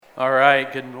All right,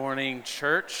 good morning,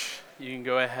 church. You can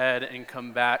go ahead and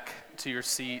come back to your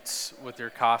seats with your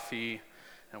coffee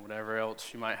and whatever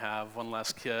else you might have. One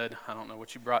last kid. I don't know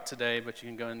what you brought today, but you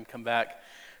can go and come back,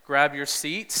 grab your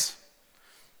seats.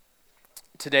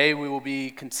 Today we will be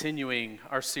continuing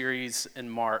our series in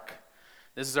Mark.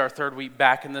 This is our third week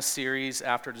back in this series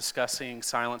after discussing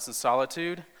silence and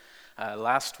solitude.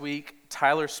 Last week,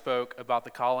 Tyler spoke about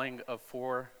the calling of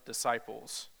 4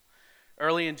 disciples.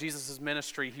 Early in Jesus'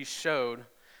 ministry, he showed,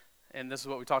 and this is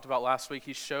what we talked about last week,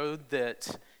 he showed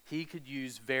that he could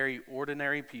use very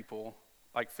ordinary people,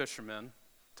 like fishermen.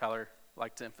 Tyler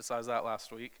liked to emphasize that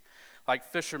last week. Like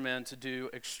fishermen to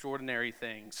do extraordinary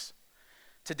things.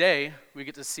 Today, we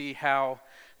get to see how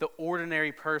the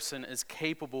ordinary person is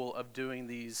capable of doing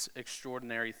these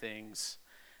extraordinary things.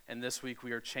 And this week,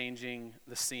 we are changing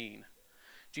the scene.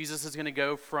 Jesus is going to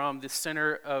go from the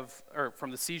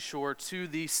from the seashore to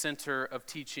the center of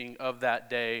teaching of that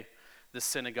day, the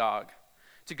synagogue.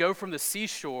 To go from the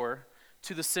seashore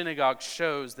to the synagogue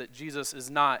shows that Jesus is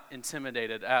not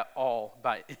intimidated at all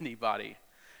by anybody,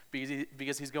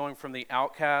 because he's going from the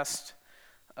outcast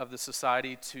of the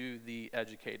society to the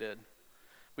educated.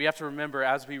 We have to remember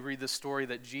as we read this story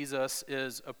that Jesus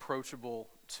is approachable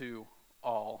to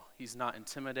all. He's not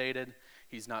intimidated.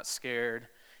 He's not scared.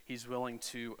 He's willing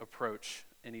to approach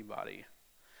anybody.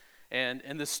 And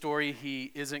in this story, he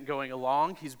isn't going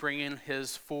along. He's bringing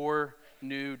his 4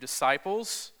 new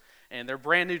disciples, and they're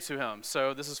brand new to him.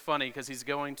 So this is funny because he's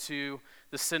going to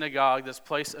the synagogue, this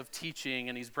place of teaching,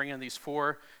 and he's bringing these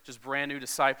 4 just brand new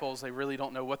disciples. They really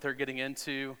don't know what they're getting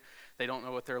into. They don't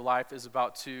know what their life is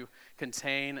about to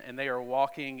contain, and they are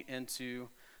walking into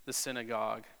the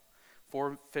synagogue.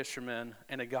 4 fishermen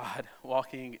and a God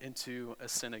walking into a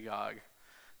synagogue.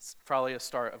 It's probably a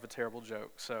start of a terrible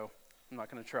joke, so I'm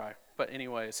not going to try. But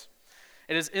anyways,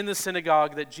 it is in the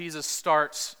synagogue that Jesus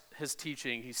starts his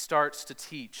teaching. He starts to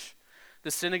teach. The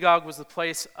synagogue was the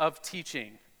place of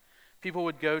teaching. People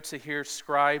would go to hear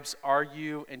scribes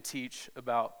argue and teach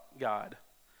about God.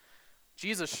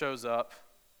 Jesus shows up,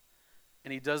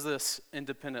 and he does this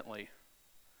independently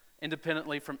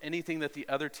from anything that the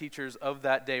other teachers of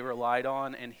that day relied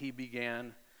on, and he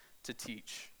began to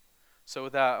teach. So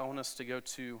with that, I want us to go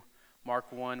to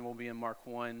Mark 1. We'll be in Mark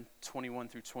 1, 21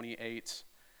 through 28,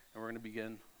 and we're going to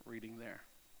begin reading there.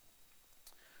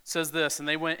 It says this, "And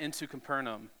they went into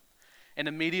Capernaum, and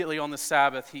immediately on the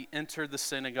Sabbath he entered the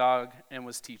synagogue and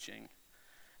was teaching.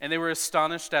 And they were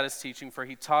astonished at his teaching, for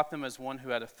he taught them as one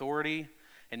who had authority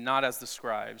and not as the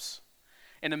scribes.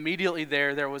 And immediately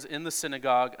there was in the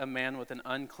synagogue a man with an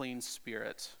unclean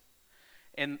spirit.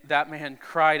 And that man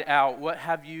cried out, 'What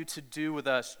have you to do with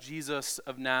us, Jesus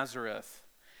of Nazareth?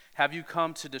 Have you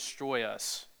come to destroy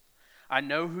us? I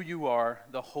know who you are,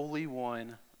 the Holy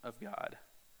One of God.'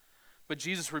 But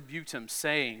Jesus rebuked him,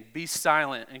 saying, 'Be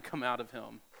silent and come out of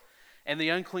him.' And the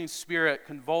unclean spirit,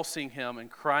 convulsing him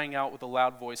and crying out with a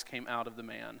loud voice, came out of the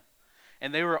man.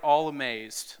 And they were all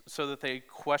amazed, so that they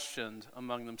questioned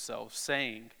among themselves,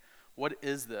 saying, 'What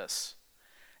is this?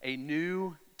 A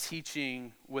new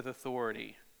teaching with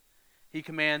authority. He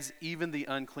commands even the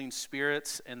unclean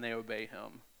spirits, and they obey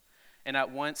him.' And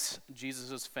at once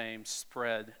Jesus' fame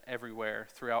spread everywhere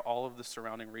throughout all of the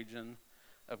surrounding region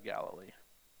of Galilee."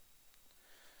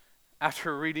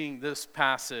 After reading this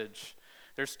passage,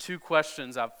 there's 2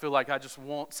 questions I feel like I just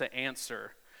want to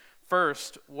answer.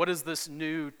 First, what is this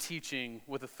new teaching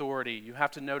with authority? You have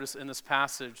to notice in this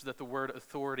passage that the word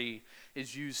authority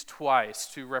is used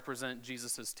twice to represent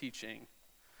Jesus' teaching.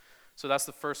 So that's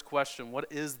the first question.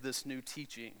 What is this new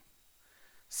teaching?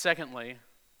 Secondly,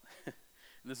 and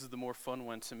this is the more fun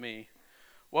one to me,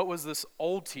 what was this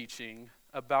old teaching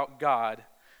about God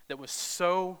that was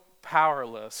so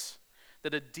powerless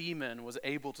that a demon was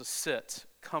able to sit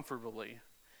comfortably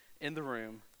in the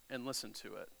room and listen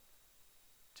to it?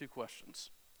 2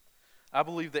 questions. I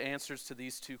believe the answers to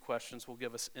these 2 questions will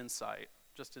give us insight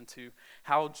just into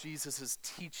how Jesus'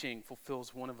 teaching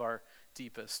fulfills one of our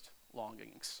deepest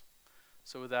longings.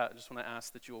 So with that, I just want to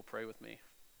ask that you will pray with me.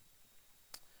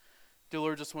 Dear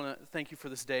Lord, just want to thank you for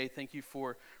this day. Thank you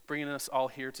for bringing us all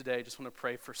here today. Just want to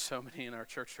pray for so many in our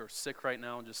church who are sick right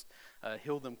now, and just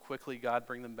heal them quickly. God,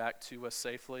 bring them back to us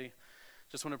safely.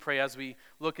 Just want to pray as we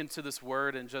look into this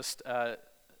word and just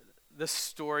this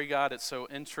story, God, it's so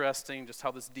interesting just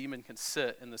how this demon can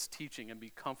sit in this teaching and be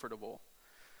comfortable.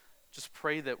 Just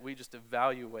pray that we just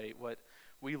evaluate what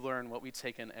we learn, what we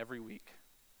take in every week.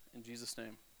 In Jesus'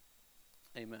 name,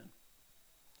 amen.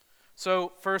 So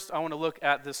first, I want to look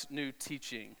at this new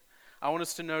teaching. I want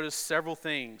us to notice several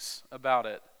things about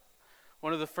it.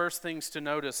 One of the first things to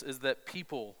notice is that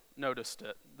people noticed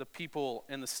it. The people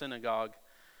in the synagogue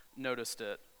noticed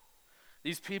it.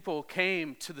 These people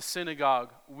came to the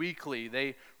synagogue weekly.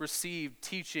 They received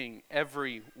teaching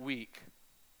every week.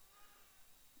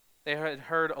 They had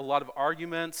heard a lot of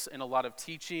arguments and a lot of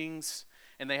teachings,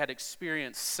 and they had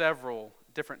experienced several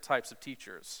different types of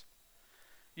teachers.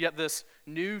 Yet this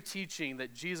new teaching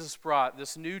that Jesus brought,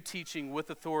 this new teaching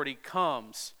with authority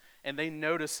comes, and they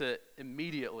notice it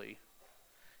immediately.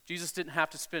 Jesus didn't have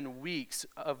to spend weeks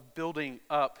of building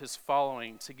up his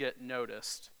following to get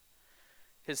noticed.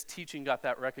 His teaching got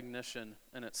that recognition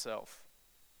in itself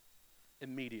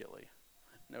immediately.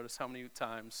 Notice how many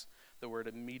times the word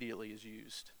immediately is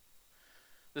used.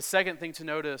 The second thing to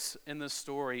notice in this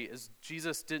story is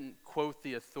Jesus didn't quote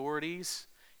the authorities.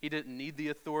 He didn't need the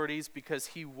authorities because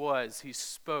he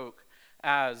spoke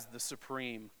as the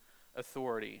supreme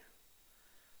authority.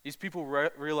 These people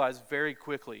realized very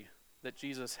quickly that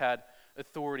Jesus had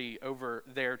authority over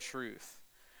their truth.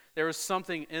 There was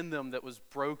something in them that was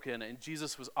broken, and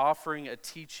Jesus was offering a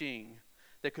teaching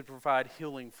that could provide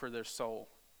healing for their soul.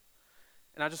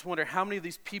 And I just wonder how many of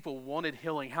these people wanted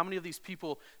healing? How many of these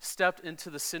people stepped into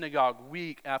the synagogue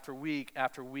week after week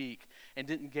after week and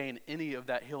didn't gain any of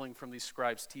that healing from these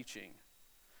scribes' teaching?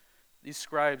 These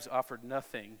scribes offered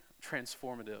nothing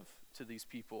transformative to these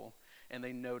people, and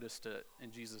they noticed it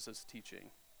in Jesus'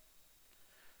 teaching.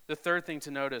 The third thing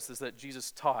to notice is that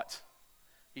Jesus taught.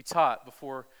 He taught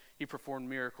before he performed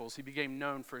miracles. He became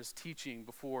known for his teaching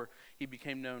before he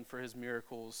became known for his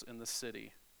miracles in the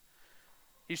city.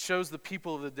 He shows the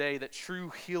people of the day that true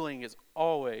healing is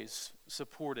always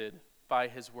supported by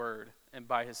his word and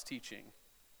by his teaching.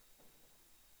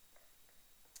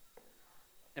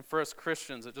 And for us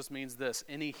Christians, it just means this: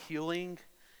 any healing,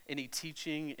 any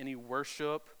teaching, any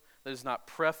worship that is not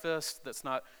prefaced, that's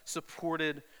not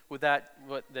supported with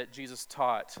that Jesus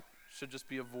taught, should just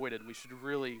be avoided. We should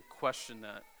really question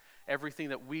that. Everything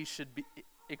that we should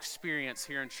experience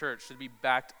here in church should be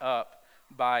backed up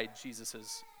by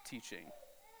Jesus' teaching.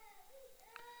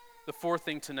 The fourth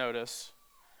thing to notice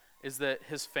is that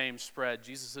his fame spread.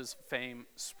 Jesus' fame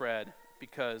spread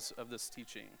because of this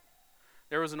teaching.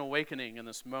 There was an awakening in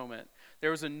this moment.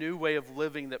 There was a new way of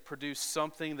living that produced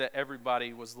something that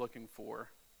everybody was looking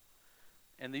for.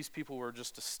 And these people were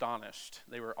just astonished.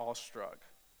 They were awestruck.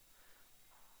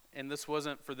 And this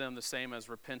wasn't for them the same as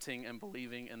repenting and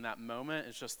believing in that moment.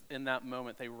 It's just in that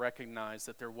moment they recognized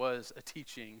that there was a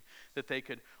teaching that they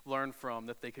could learn from,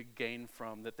 that they could gain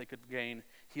from, that they could gain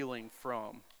healing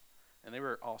from. And they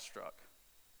were awestruck.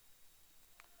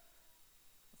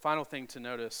 The final thing to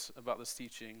notice about this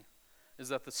teaching is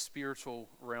that the spiritual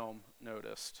realm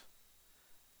noticed.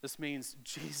 This means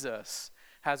Jesus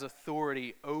has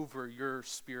authority over your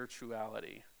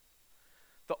spirituality.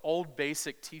 The old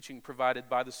basic teaching provided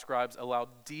by the scribes allowed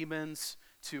demons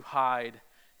to hide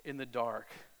in the dark.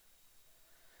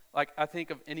 Like, I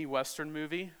think of any Western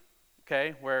movie,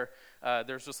 okay, where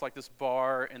there's just like this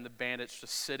bar and the bandit's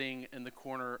just sitting in the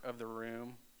corner of the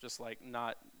room, just like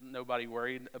nobody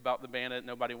worried about the bandit,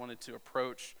 nobody wanted to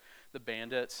approach the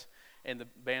bandit, and the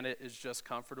bandit is just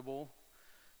comfortable.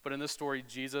 But in this story,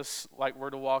 Jesus, like we're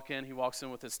to walk in, he walks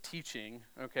in with his teaching,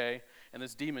 okay, and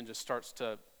this demon just starts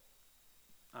to,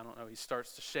 he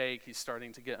starts to shake, he's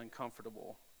starting to get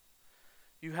uncomfortable.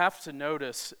 You have to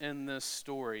notice in this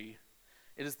story,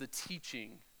 it is the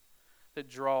teaching that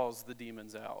draws the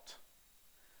demons out,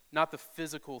 not the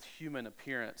physical human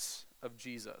appearance of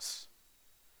Jesus.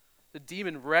 The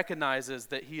demon recognizes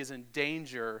that he is in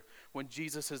danger when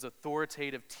Jesus'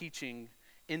 authoritative teaching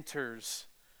enters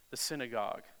the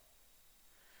synagogue.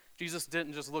 Jesus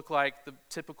didn't just look like the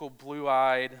typical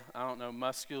blue-eyed,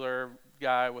 muscular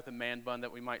guy with a man bun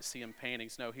that we might see in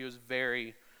paintings. No, he was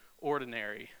very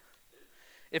ordinary.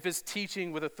 If his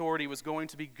teaching with authority was going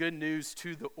to be good news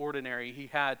to the ordinary, he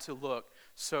had to look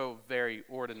so very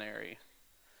ordinary.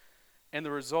 And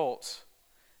the result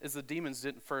is the demons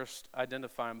didn't first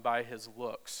identify him by his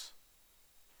looks.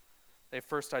 They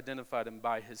first identified him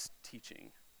by his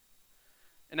teaching.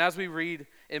 And as we read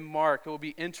in Mark, it will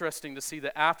be interesting to see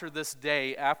that after this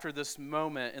day, after this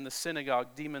moment in the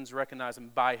synagogue, demons recognize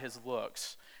him by his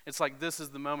looks. It's like this is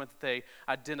the moment that they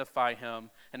identify him,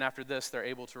 and after this, they're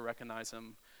able to recognize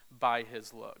him by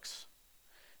his looks.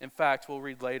 In fact, we'll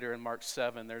read later in Mark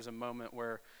 7, there's a moment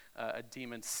where a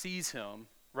demon sees him,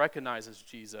 recognizes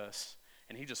Jesus,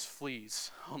 and he just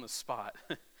flees on the spot.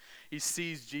 He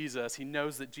sees Jesus. He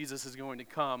knows that Jesus is going to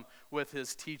come with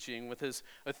his teaching, with his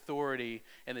authority,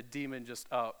 and the demon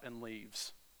just up and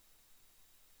leaves.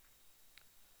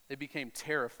 They became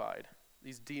terrified.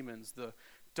 These demons, the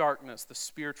darkness, the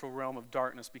spiritual realm of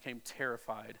darkness became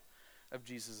terrified of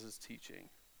Jesus' teaching.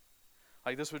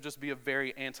 Like, this would just be a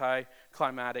very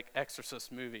anticlimactic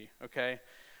exorcist movie, okay?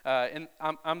 And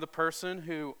I'm the person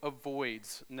who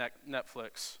avoids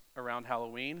Netflix around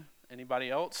Halloween. Anybody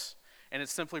else? And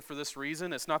it's simply for this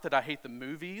reason. It's not that I hate the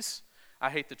movies. I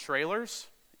hate the trailers.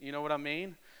 You know what I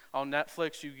mean? On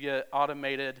Netflix, you get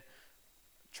automated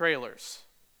trailers.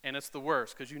 And it's the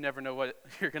worst because you never know what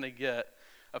you're going to get.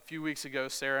 A few weeks ago,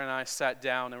 Sarah and I sat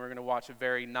down and we're going to watch a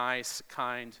very nice,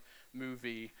 kind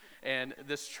movie. And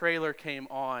this trailer came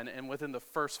on, and within the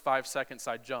first 5 seconds,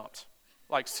 I jumped.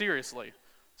 Like, seriously.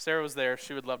 Sarah was there.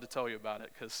 She would love to tell you about it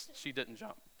because she didn't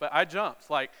jump. But I jumped.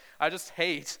 Like, I just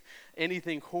hate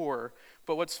anything horror.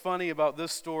 But what's funny about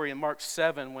this story in Mark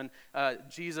 7, when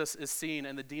Jesus is seen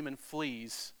and the demon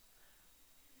flees,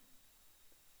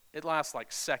 it lasts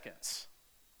like seconds.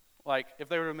 Like, if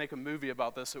they were to make a movie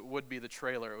about this, it would be the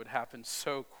trailer. It would happen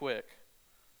so quick.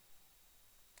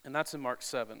 And that's in Mark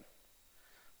 7.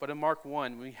 But in Mark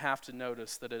 1, we have to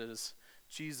notice that it is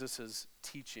Jesus'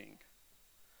 teaching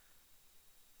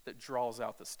that draws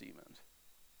out this demon.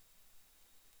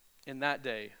 In that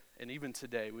day, and even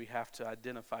today, we have to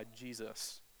identify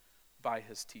Jesus by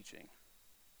his teaching.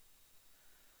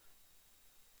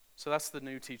 So that's the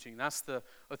new teaching. That's the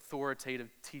authoritative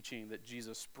teaching that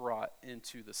Jesus brought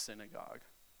into the synagogue.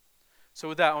 So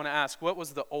with that, I want to ask, what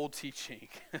was the old teaching?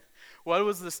 What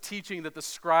was this teaching that the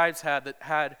scribes had that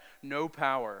had no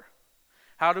power?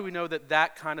 How do we know that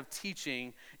that kind of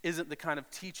teaching isn't the kind of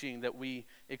teaching that we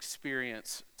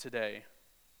experience today?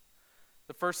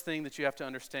 The first thing that you have to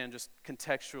understand just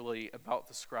contextually about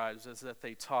the scribes is that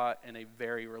they taught in a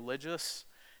very religious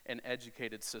and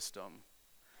educated system.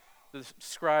 The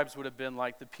scribes would have been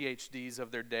like the PhDs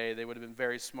of their day. They would have been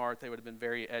very smart. They would have been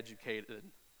very educated.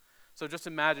 So just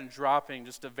imagine dropping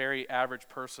just a very average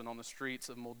person on the streets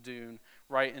of Muldoon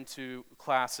right into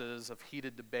classes of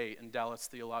heated debate in Dallas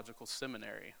Theological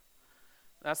Seminary.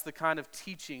 That's the kind of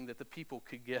teaching that the people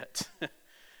could get.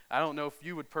 I don't know if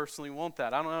you would personally want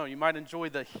that. I don't know. You might enjoy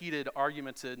the heated,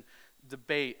 argumented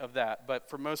debate of that. But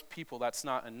for most people, that's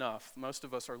not enough. Most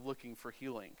of us are looking for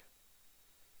healing.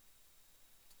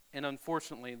 And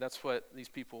unfortunately, that's what these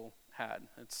people had.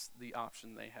 It's the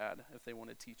option they had if they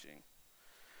wanted teaching.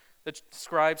 The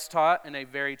scribes taught in a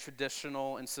very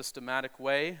traditional and systematic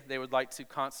way. They would like to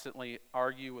constantly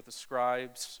argue with the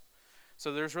scribes.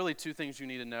 So there's really two things you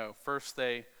need to know. First,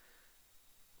 they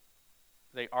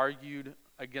argued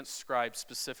against scribes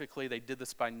specifically. They did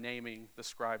this by naming the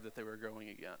scribe that they were going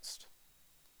against.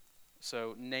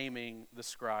 So naming the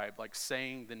scribe, like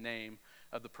saying the name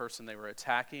of the person they were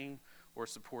attacking or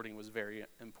supporting, was very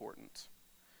important.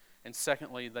 And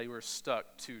secondly, they were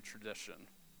stuck to tradition.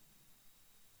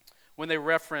 When they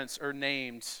referenced or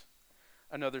named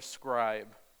another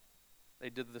scribe, they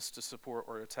did this to support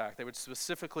or attack. They would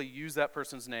specifically use that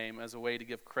person's name as a way to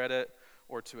give credit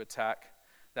or to attack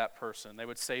that person. They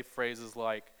would say phrases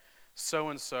like,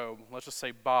 so-and-so, let's just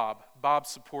say Bob. Bob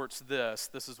supports this.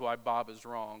 This is why Bob is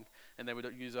wrong. And they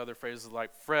would use other phrases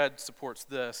like, Fred supports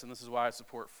this, and this is why I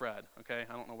support Fred. Okay?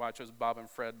 I don't know why I chose Bob and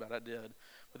Fred, but I did.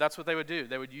 But that's what they would do.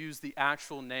 They would use the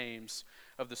actual names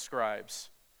of the scribes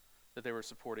that they were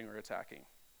supporting or attacking.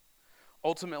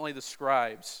 Ultimately, the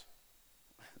scribes,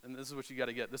 and this is what you got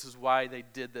to get, this is why they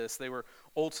did this. They were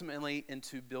ultimately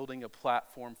into building a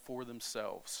platform for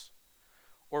themselves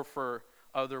or for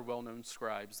other well-known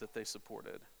scribes that they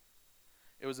supported.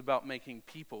 It was about making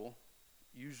people,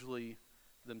 usually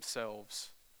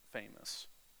themselves, famous.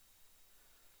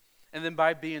 And then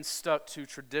by being stuck to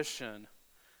tradition,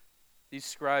 these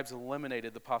scribes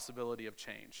eliminated the possibility of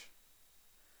change.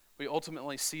 We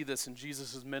ultimately see this in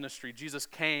Jesus' ministry. Jesus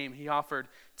came, he offered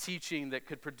teaching that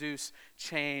could produce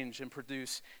change and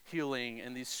produce healing,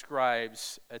 and these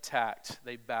scribes attacked.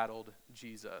 They battled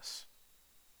Jesus.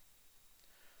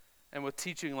 And with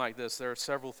teaching like this, there are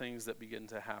several things that begin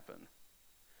to happen.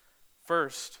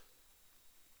 First,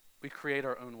 we create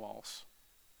our own walls.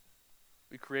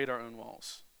 We create our own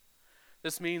walls.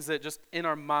 This means that just in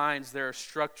our minds, there are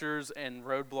structures and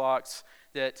roadblocks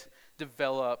that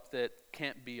develop that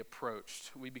can't be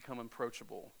approached. We become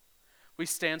approachable. We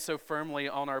stand so firmly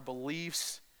on our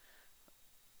beliefs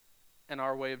and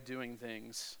our way of doing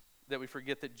things that we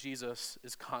forget that Jesus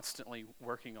is constantly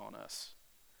working on us.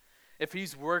 If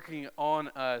he's working on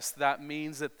us, that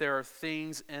means that there are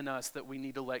things in us that we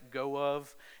need to let go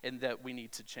of and that we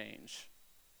need to change.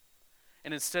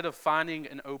 And instead of finding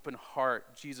an open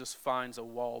heart, Jesus finds a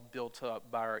wall built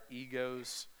up by our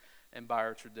egos and by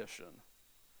our tradition.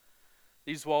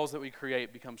 These walls that we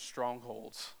create become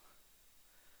strongholds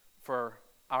for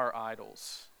our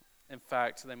idols. In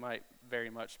fact, they might very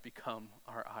much become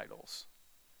our idols.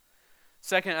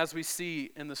 Second, as we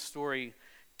see in the story,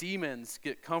 Demons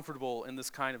get comfortable in this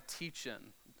kind of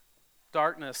teaching.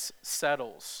 Darkness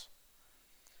settles.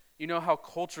 You know how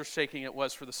culture shaking it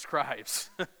was for the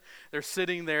scribes. They're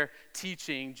sitting there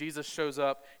teaching. Jesus shows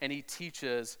up and he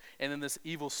teaches, and then this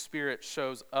evil spirit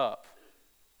shows up.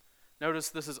 Notice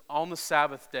this is on the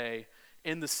Sabbath day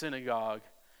in the synagogue.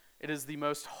 It is the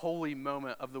most holy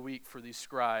moment of the week for these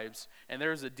scribes, and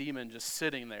there's a demon just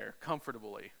sitting there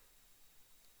comfortably.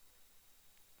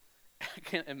 I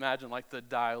can't imagine like the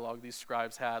dialogue these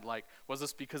scribes had. Like, was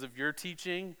this because of your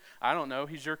teaching? I don't know.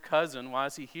 He's your cousin. Why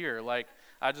is he here? Like,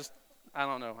 I don't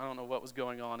know. I don't know what was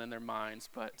going on in their minds,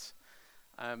 but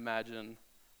I imagine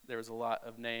there was a lot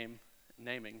of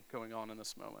naming going on in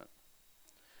this moment.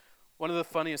 One of the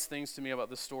funniest things to me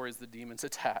about this story is the demon's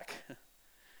attack.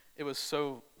 It was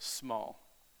so small.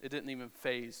 It didn't even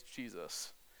faze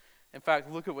Jesus. In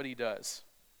fact, look at what he does.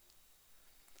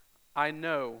 I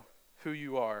know who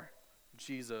you are,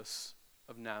 Jesus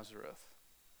of Nazareth.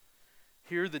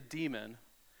 Here the demon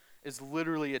is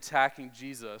literally attacking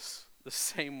Jesus the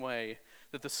same way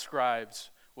that the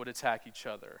scribes would attack each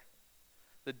other.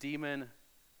 The demon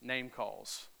name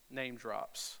calls, name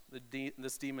drops.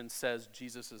 This demon says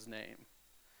Jesus' name.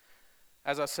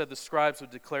 As I said, the scribes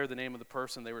would declare the name of the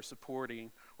person they were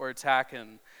supporting or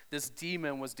attacking. This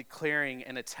demon was declaring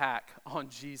an attack on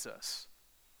Jesus.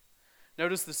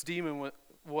 Notice this demon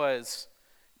was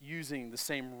using the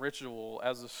same ritual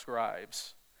as the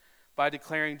scribes. By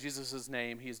declaring Jesus'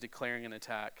 name, he is declaring an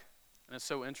attack. And it's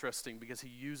so interesting because he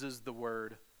uses the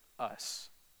word us.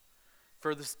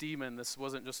 For this demon, this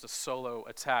wasn't just a solo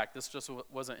attack. This just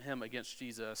wasn't him against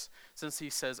Jesus. Since he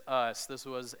says us, this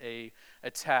was an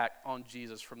attack on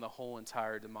Jesus from the whole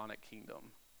entire demonic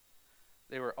kingdom.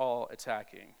 They were all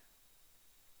attacking.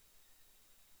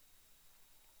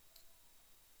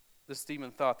 This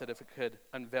demon thought that if it could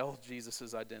unveil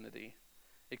Jesus' identity,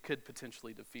 it could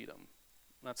potentially defeat him.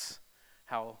 That's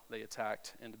how they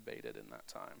attacked and debated in that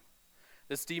time.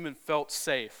 This demon felt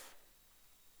safe.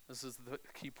 This is the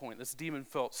key point. This demon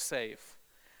felt safe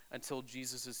until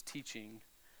Jesus' teaching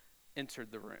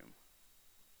entered the room.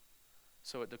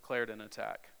 So it declared an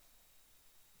attack.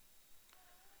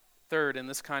 Third, in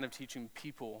this kind of teaching,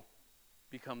 people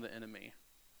become the enemy.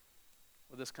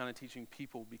 With this kind of teaching,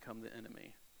 people become the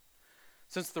enemy.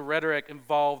 Since the rhetoric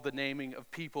involved the naming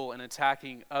of people and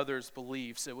attacking others'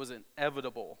 beliefs, it was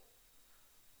inevitable.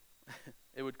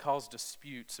 It would cause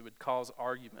disputes. It would cause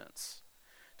arguments.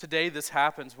 Today, this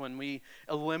happens when we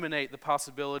eliminate the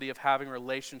possibility of having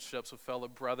relationships with fellow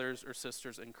brothers or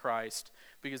sisters in Christ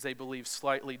because they believe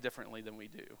slightly differently than we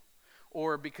do,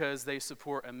 or because they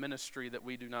support a ministry that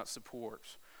we do not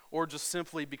support, or just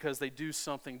simply because they do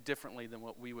something differently than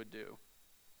what we would do.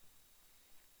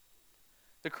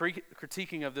 The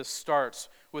critiquing of this starts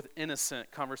with innocent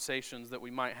conversations that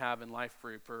we might have in life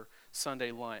group or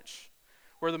Sunday lunch,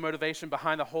 where the motivation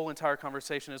behind the whole entire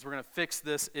conversation is we're going to fix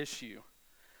this issue.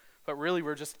 But really,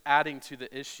 we're just adding to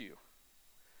the issue.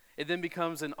 It then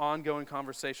becomes an ongoing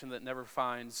conversation that never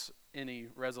finds any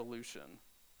resolution.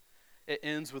 It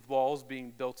ends with walls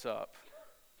being built up.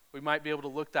 We might be able to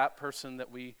look that person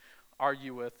that we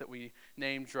argue with, that we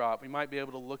name drop. We might be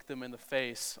able to look them in the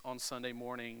face on Sunday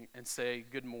morning and say,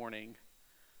 good morning.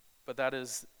 But that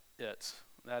is it.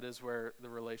 That is where the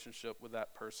relationship with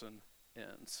that person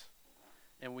ends.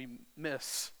 And we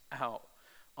miss out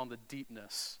on the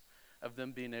deepness of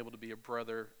them being able to be a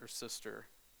brother or sister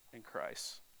in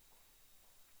Christ.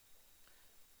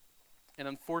 And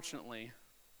unfortunately,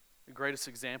 the greatest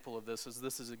example of this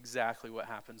is exactly what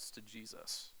happens to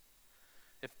Jesus.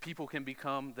 If people can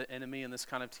become the enemy in this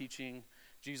kind of teaching,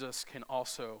 Jesus can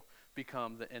also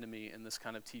become the enemy in this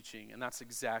kind of teaching. And that's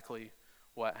exactly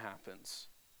what happens.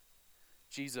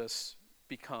 Jesus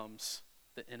becomes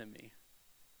the enemy.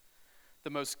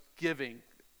 The most giving,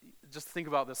 just think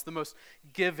about this, the most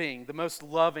giving, the most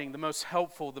loving, the most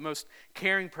helpful, the most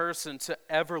caring person to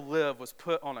ever live was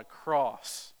put on a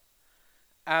cross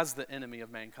as the enemy of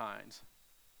mankind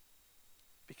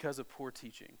because of poor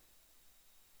teaching.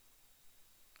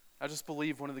 I just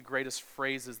believe one of the greatest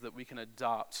phrases that we can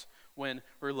adopt when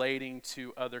relating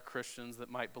to other Christians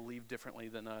that might believe differently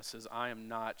than us is, I am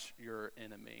not your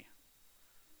enemy.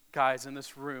 Guys, in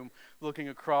this room, looking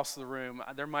across the room,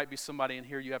 there might be somebody in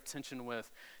here you have tension with.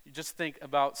 You just think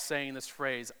about saying this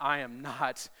phrase, I am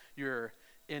not your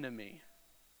enemy.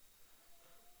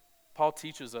 Paul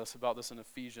teaches us about this in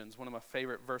Ephesians. One of my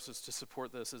favorite verses to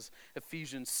support this is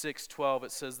Ephesians 6:12.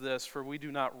 It says this, for we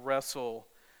do not wrestle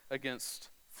against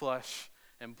flesh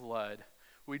and blood.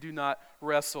 We do not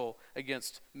wrestle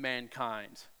against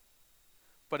mankind,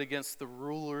 but against the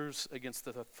rulers, against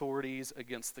the authorities,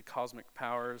 against the cosmic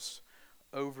powers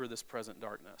over this present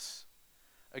darkness,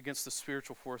 against the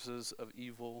spiritual forces of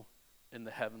evil in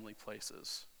the heavenly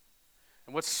places.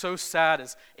 And what's so sad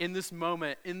is in this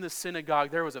moment, in the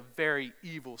synagogue, there was a very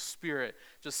evil spirit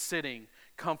just sitting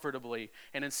comfortably.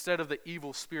 And instead of the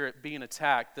evil spirit being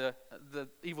attacked, the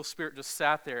evil spirit just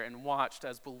sat there and watched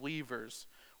as believers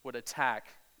would attack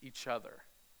each other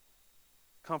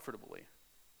comfortably.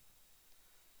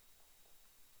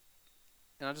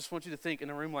 And I just want you to think, in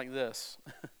a room like this,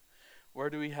 where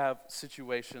do we have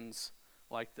situations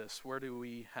like this? Where do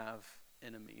we have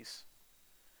enemies?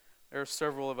 There are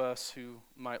several of us who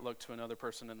might look to another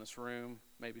person in this room,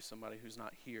 maybe somebody who's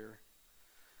not here.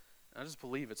 And I just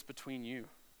believe it's between you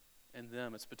and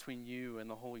them. It's between you and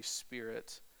the Holy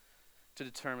Spirit to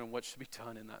determine what should be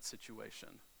done in that situation.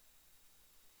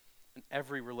 In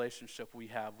every relationship we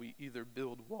have, we either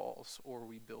build walls or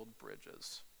we build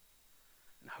bridges.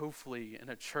 And hopefully in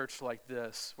a church like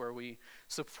this, where we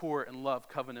support and love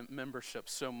covenant membership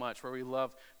so much, where we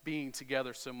love being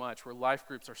together so much, where life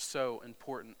groups are so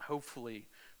important, hopefully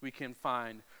we can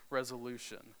find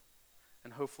resolution.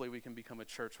 And hopefully we can become a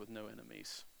church with no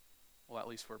enemies. Well, at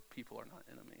least where people are not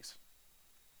enemies.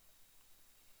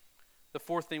 The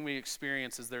fourth thing we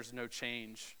experience is there's no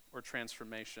change or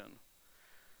transformation.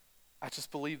 I just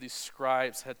believe these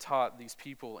scribes had taught these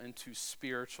people into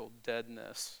spiritual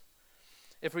deadness.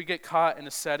 If we get caught in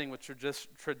a setting with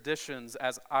traditions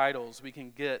as idols, we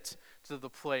can get to the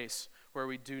place where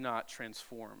we do not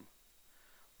transform.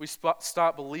 We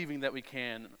stop believing that we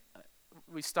can.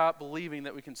 We stop believing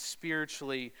that we can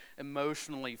spiritually,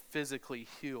 emotionally, physically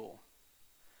heal.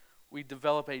 We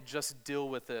develop a just deal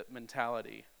with it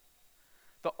mentality.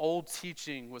 The old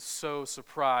teaching was so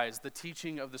surprised. The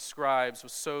teaching of the scribes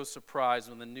was so surprised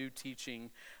when the new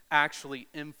teaching actually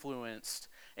influenced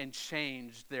and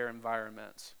changed their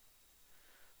environment.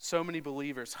 So many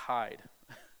believers hide,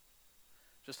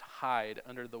 just hide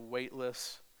under the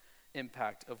weightless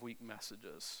impact of weak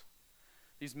messages.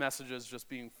 These messages just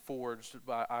being forged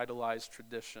by idolized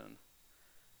tradition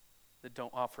that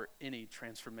don't offer any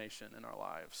transformation in our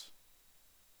lives.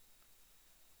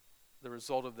 The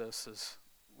result of this is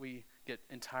we get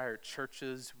entire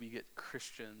churches, we get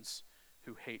Christians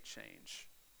who hate change.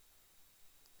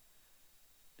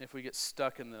 If we get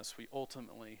stuck in this, we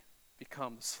ultimately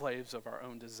become the slaves of our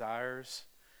own desires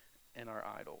and our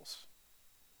idols.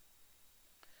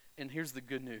 And here's the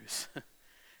good news.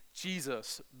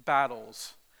 Jesus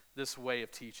battles this way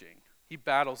of teaching. He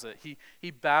battles it.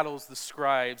 He battles the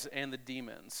scribes and the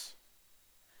demons.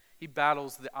 He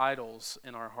battles the idols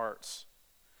in our hearts.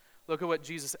 Look at what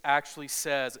Jesus actually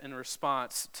says in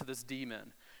response to this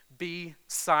demon. Be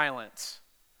silent.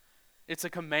 It's a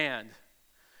command.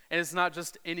 And it's not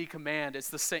just any command. It's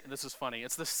the same. This is funny.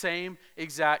 It's the same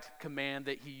exact command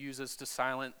that he uses to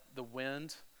silence the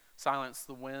winds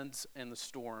and the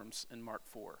storms in Mark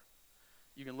 4.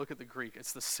 You can look at the Greek.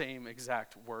 It's the same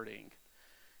exact wording.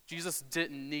 Jesus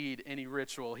didn't need any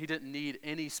ritual. He didn't need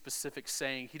any specific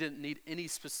saying. He didn't need any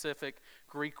specific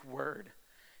Greek word.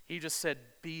 He just said,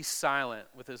 be silent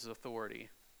with his authority.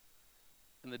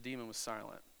 And the demon was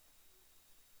silent.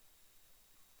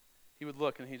 He would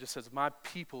look and he just says, my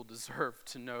people deserve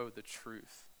to know the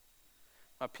truth.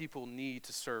 My people need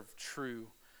to serve true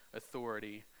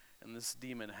authority, and this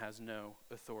demon has no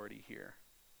authority here.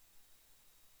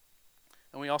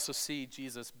 And we also see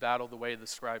Jesus battle the way the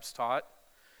scribes taught.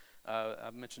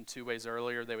 I mentioned two ways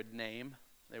earlier. They would name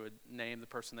the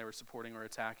person they were supporting or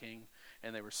attacking,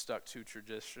 and they were stuck to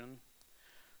tradition.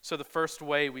 So the first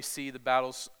way we see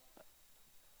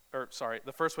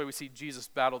Jesus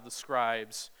battled the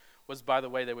scribes was by the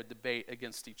way they would debate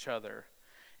against each other.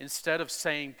 Instead of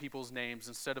saying people's names,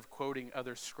 instead of quoting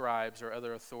other scribes or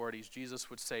other authorities, Jesus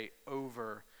would say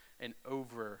over and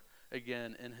over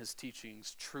again in his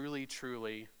teachings, truly,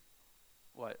 truly,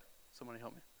 what? Somebody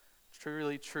help me.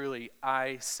 Truly, truly,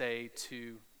 I say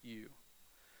to you.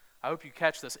 I hope you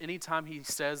catch this. Anytime he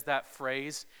says that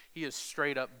phrase, he is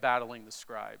straight up battling the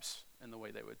scribes in the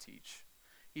way they would teach.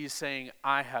 He is saying,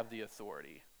 I have the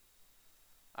authority.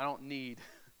 I don't need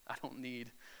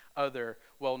other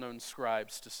well-known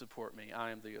scribes to support me.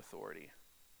 I am the authority.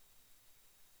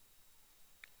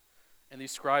 And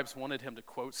these scribes wanted him to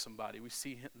quote somebody. We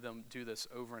see them do this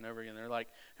over and over again. They're like,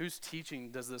 whose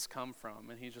teaching does this come from?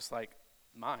 And he's just like,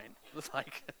 mine.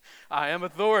 Like, I am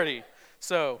authority.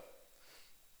 So,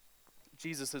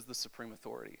 Jesus is the supreme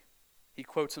authority. He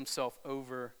quotes himself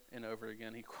over and over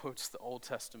again. He quotes the Old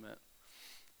Testament.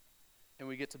 And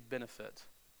we get to benefit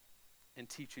in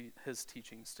teaching his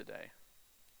teachings today.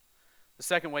 The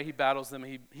second way he battles them,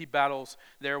 he battles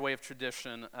their way of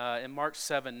tradition. In Mark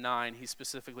 7:9, he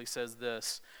specifically says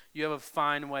this: "You have a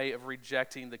fine way of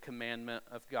rejecting the commandment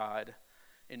of God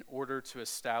in order to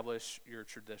establish your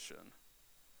tradition."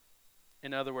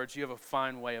 In other words, you have a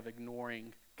fine way of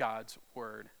ignoring God's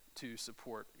word to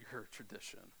support your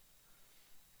tradition.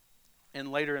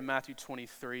 And later in Matthew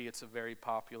 23, it's a very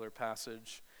popular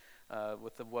passage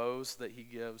with the woes that he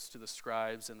gives to the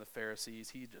scribes and the Pharisees.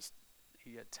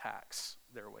 He attacks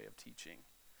their way of teaching.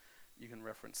 You can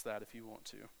reference that if you want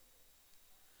to.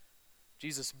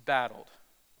 Jesus battled.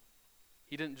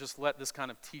 He didn't just let this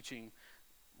kind of teaching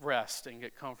rest and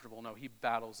get comfortable. No, he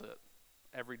battles it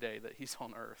every day that he's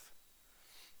on earth.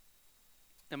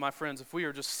 And my friends, if we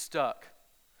are just stuck,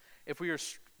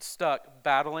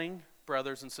 battling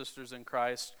brothers and sisters in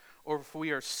Christ, or if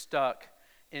we are stuck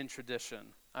in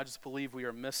tradition, I just believe we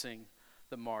are missing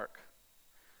the mark.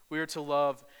 We are to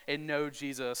love and know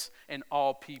Jesus and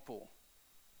all people.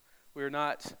 We are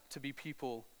not to be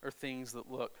people or things that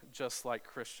look just like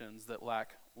Christians that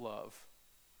lack love.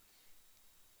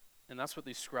 And that's what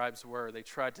these scribes were. They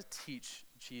tried to teach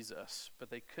Jesus, but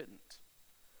they couldn't.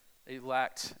 They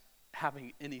lacked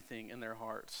having anything in their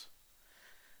hearts.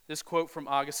 This quote from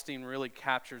Augustine really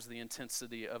captures the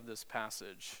intensity of this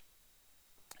passage.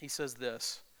 He says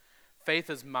this: "Faith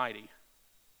is mighty,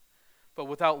 but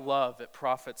without love it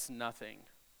profits nothing.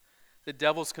 The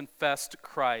devils confessed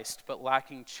Christ, but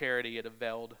lacking charity it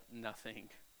availed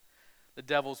nothing." The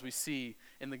devils we see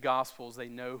in the Gospels, they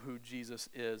know who Jesus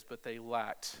is, but they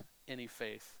lacked any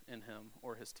faith in him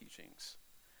or his teachings.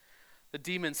 The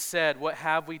demons said, "What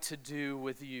have we to do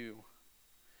with you?"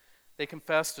 They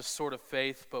confessed a sort of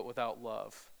faith, but without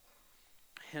love.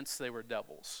 Hence they were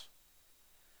devils.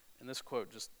 And this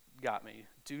quote just got me.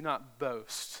 Do not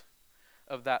boast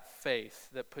of that faith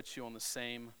that puts you on the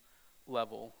same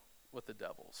level with the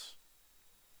devils.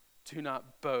 Do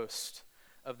not boast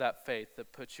of that faith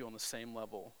that puts you on the same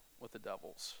level with the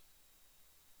devils.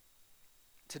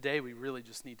 Today we really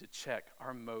just need to check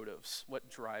our motives, what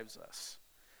drives us.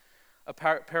 A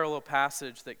parallel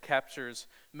passage that captures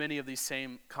many of these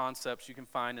same concepts you can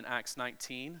find in Acts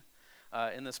 19.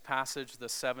 In this passage, the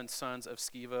 7 sons of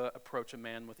Sceva approach a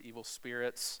man with evil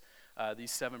spirits.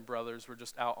 These 7 brothers were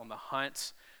just out on the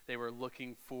hunt. They were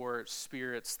looking for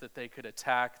spirits that they could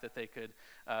attack, that they could,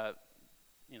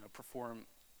 perform.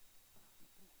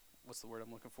 What's the word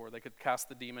I'm looking for? They could cast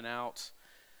the demon out.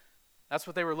 That's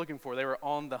what they were looking for. They were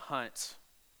on the hunt.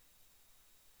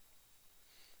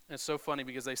 And it's so funny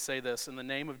because they say this: "In the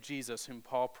name of Jesus, whom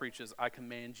Paul preaches, I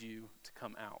command you to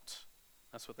come out."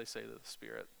 That's what they say to the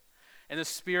spirit. And the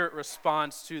spirit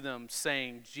responds to them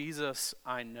saying, "Jesus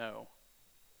I know,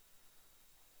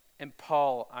 and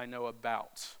Paul I know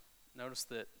about." Notice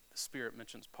that the spirit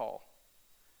mentions Paul.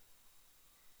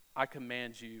 But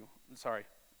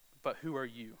who are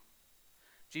you?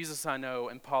 Jesus I know,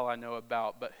 and Paul I know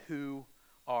about, but who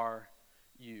are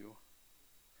you?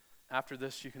 After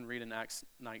this, you can read in Acts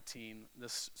 19,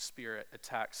 this spirit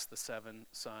attacks the 7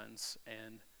 sons,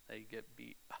 and they get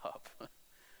beat up.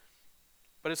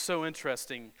 But it's so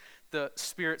interesting. The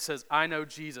Spirit says, I know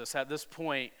Jesus. At this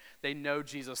point, they know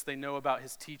Jesus. They know about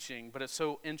his teaching. But it's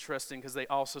so interesting because they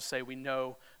also say, we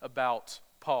know about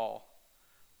Paul.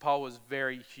 Paul was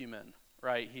very human,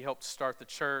 right? He helped start the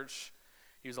church.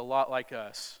 He was a lot like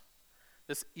us.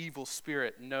 This evil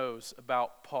spirit knows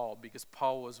about Paul because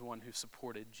Paul was the one who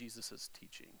supported Jesus'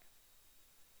 teaching.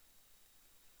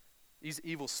 These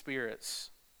evil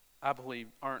spirits, I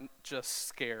believe, aren't just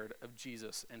scared of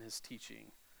Jesus and his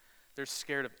teaching. They're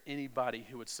scared of anybody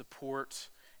who would support,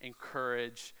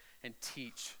 encourage, and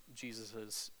teach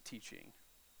Jesus' teaching.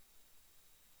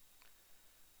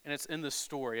 And it's in this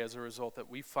story, as a result, that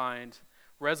we find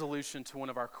resolution to one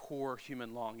of our core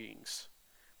human longings.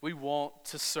 We want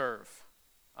to serve.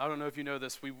 I don't know if you know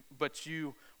this, but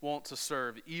you want to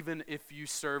serve. Even if you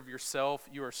serve yourself,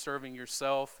 you are serving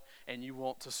yourself, and you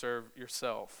want to serve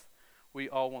yourself. We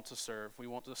all want to serve. We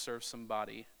want to serve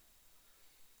somebody.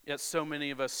 Yet so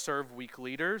many of us serve weak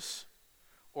leaders,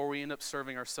 or we end up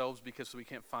serving ourselves because we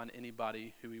can't find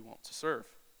anybody who we want to serve.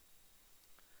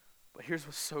 But here's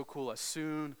what's so cool. As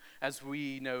soon as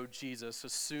we know Jesus,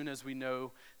 as soon as we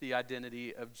know the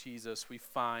identity of Jesus, we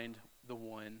find the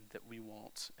one that we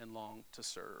want and long to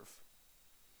serve.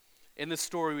 In this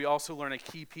story, we also learn a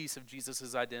key piece of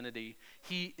Jesus' identity.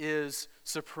 He is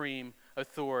supreme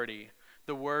authority.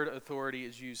 The word authority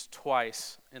is used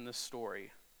twice in this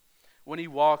story. When he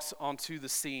walks onto the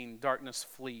scene, darkness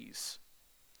flees.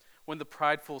 When the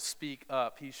prideful speak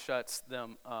up, he shuts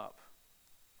them up.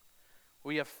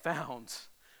 We have found,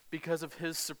 because of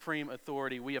his supreme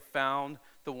authority, we have found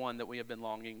the one that we have been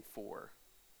longing for.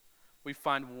 We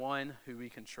find one who we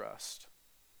can trust.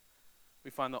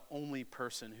 We find the only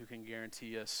person who can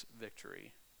guarantee us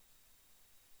victory.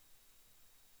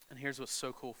 And here's what's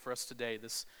so cool for us today,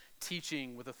 this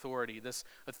teaching with authority, this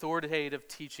authoritative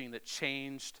teaching that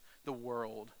changed the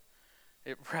world.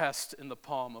 It rests in the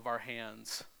palm of our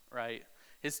hands, right?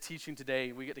 His teaching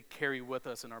today, we get to carry with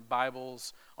us in our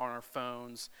Bibles, on our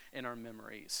phones, in our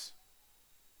memories.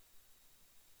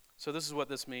 So this is what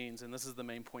this means, and this is the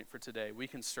main point for today. We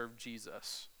can serve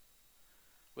Jesus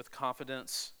with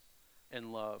confidence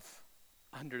and love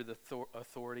under the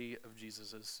authority of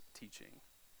Jesus' teaching.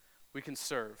 We can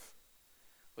serve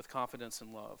with confidence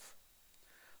and love.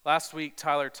 Last week,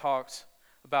 Tyler talked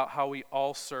about how we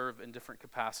all serve in different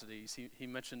capacities. He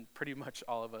mentioned pretty much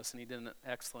all of us, and he did an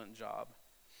excellent job.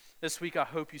 This week, I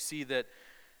hope you see that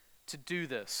to do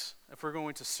this, if we're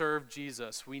going to serve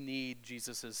Jesus, we need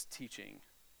Jesus' teaching.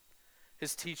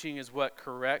 His teaching is what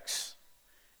corrects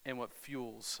and what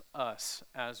fuels us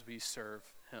as we serve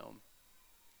him.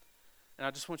 And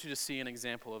I just want you to see an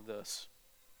example of this.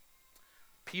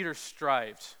 Peter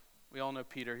strived. We all know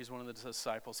Peter. He's one of the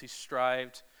disciples. He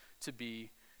strived to be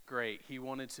great. He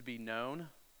wanted to be known.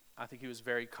 I think he was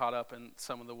very caught up in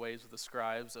some of the ways with the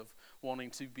scribes of wanting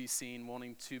to be seen,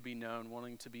 wanting to be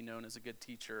known as a good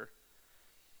teacher.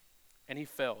 And he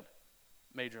failed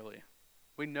majorly.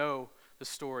 We know the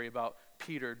story about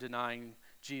Peter denying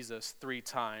Jesus 3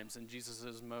 times in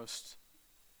Jesus' most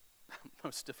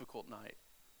difficult night.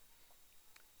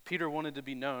 Peter wanted to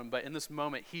be known, but in this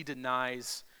moment, he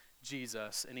denies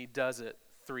Jesus, and he does it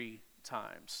 3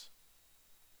 times.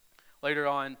 Later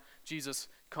on, Jesus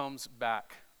comes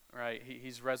back, right?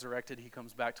 He's resurrected, he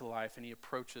comes back to life, and he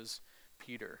approaches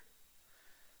Peter.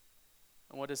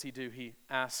 And what does he do? He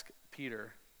asks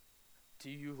Peter,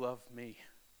 "Do you love me?"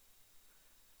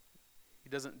 He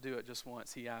doesn't do it just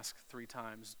once. He asks 3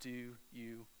 times, "Do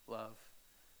you love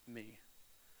me?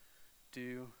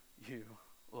 Do you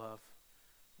love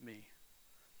me?"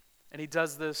 And he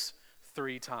does this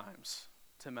 3 times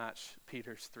to match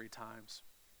Peter's 3 times.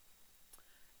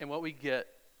 And what we get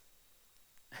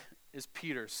is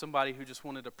Peter, somebody who just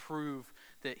wanted to prove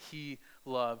that he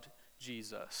loved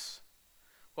Jesus.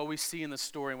 What we see in the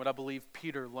story and what I believe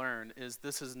Peter learned is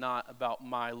this is not about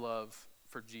my love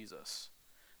for Jesus,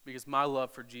 because my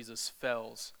love for Jesus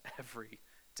fails every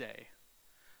day.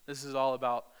 This is all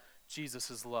about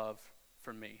Jesus' love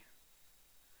for me.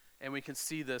 And we can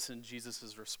see this in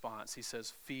Jesus' response. He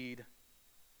says, "Feed,"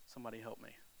 somebody help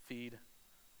me, "feed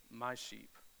my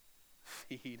sheep.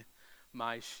 Feed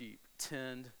my sheep.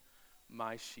 Tend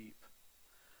my sheep."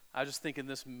 I just think in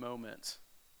this moment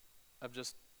of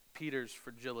just Peter's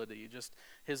fragility, just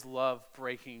his love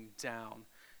breaking down,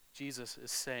 Jesus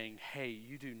is saying, hey,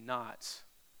 you do not,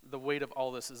 the weight of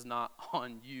all this is not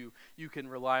on you. You can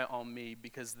rely on me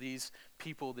because these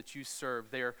people that you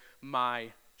serve, they're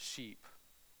my sheep.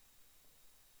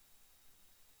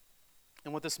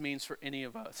 And what this means for any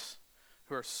of us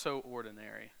who are so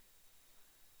ordinary.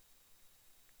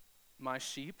 My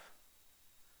sheep,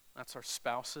 that's our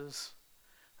spouses,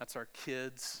 that's our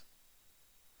kids,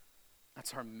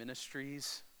 that's our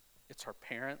ministries, it's our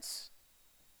parents.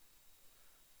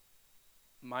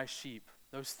 My sheep,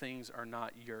 those things are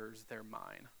not yours, they're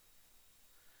mine.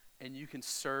 And you can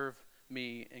serve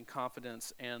me in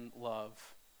confidence and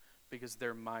love because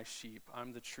they're my sheep.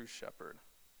 I'm the true shepherd.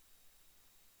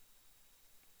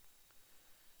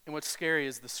 And what's scary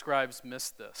is the scribes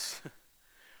missed this.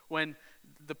 When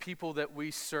the people that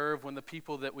we serve, when the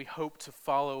people that we hope to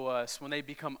follow us, when they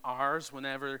become ours,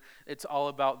 whenever it's all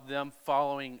about them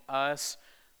following us,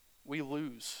 we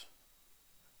lose.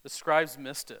 The scribes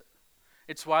missed it.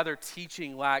 It's why their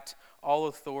teaching lacked all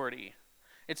authority.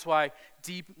 It's why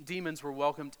demons were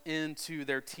welcomed into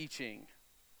their teaching.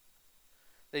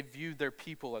 They viewed their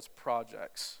people as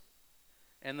projects.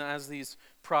 And as these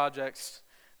projects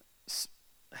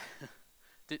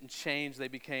didn't change, they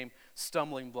became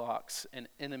stumbling blocks and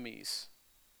enemies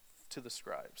to the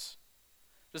scribes.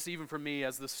 Just even for me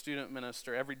as the student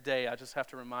minister, every day I just have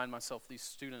to remind myself these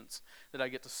students that I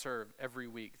get to serve every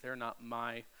week, they're not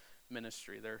my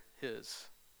ministry, they're his.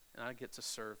 And I get to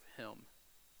serve him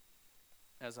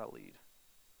as I lead.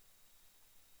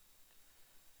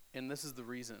 And this is the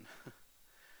reason.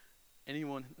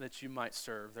 Anyone that you might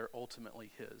serve, they're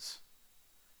ultimately his.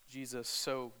 Jesus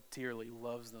so dearly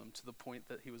loves them to the point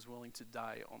that he was willing to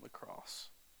die on the cross.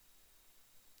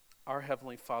 Our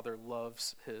Heavenly Father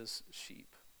loves his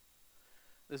sheep.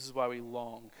 This is why we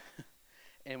long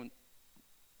and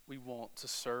we want to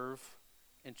serve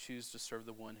and choose to serve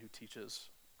the one who teaches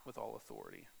with all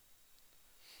authority.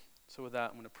 So with that,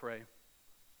 I'm going to pray.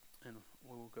 and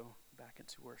we will go back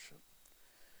into worship.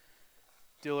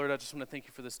 Dear Lord, I just want to thank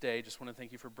you for this day. I just want to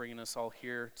thank you for bringing us all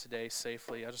here today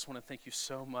safely. I just want to thank you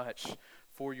so much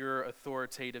for your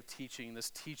authoritative teaching,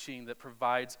 this teaching that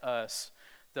provides us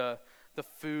the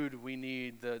food we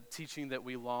need, the teaching that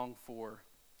we long for.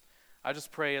 I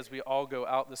just pray as we all go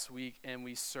out this week and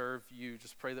we serve you,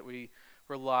 just pray that we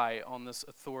rely on this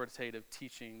authoritative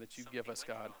teaching that you give us,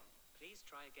 God. Please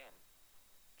try again.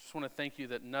 Just want to thank you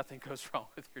that nothing goes wrong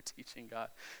with your teaching, God.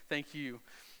 Thank you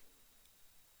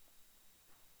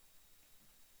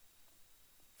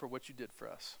for what you did for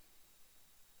us.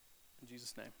 In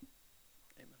Jesus' name.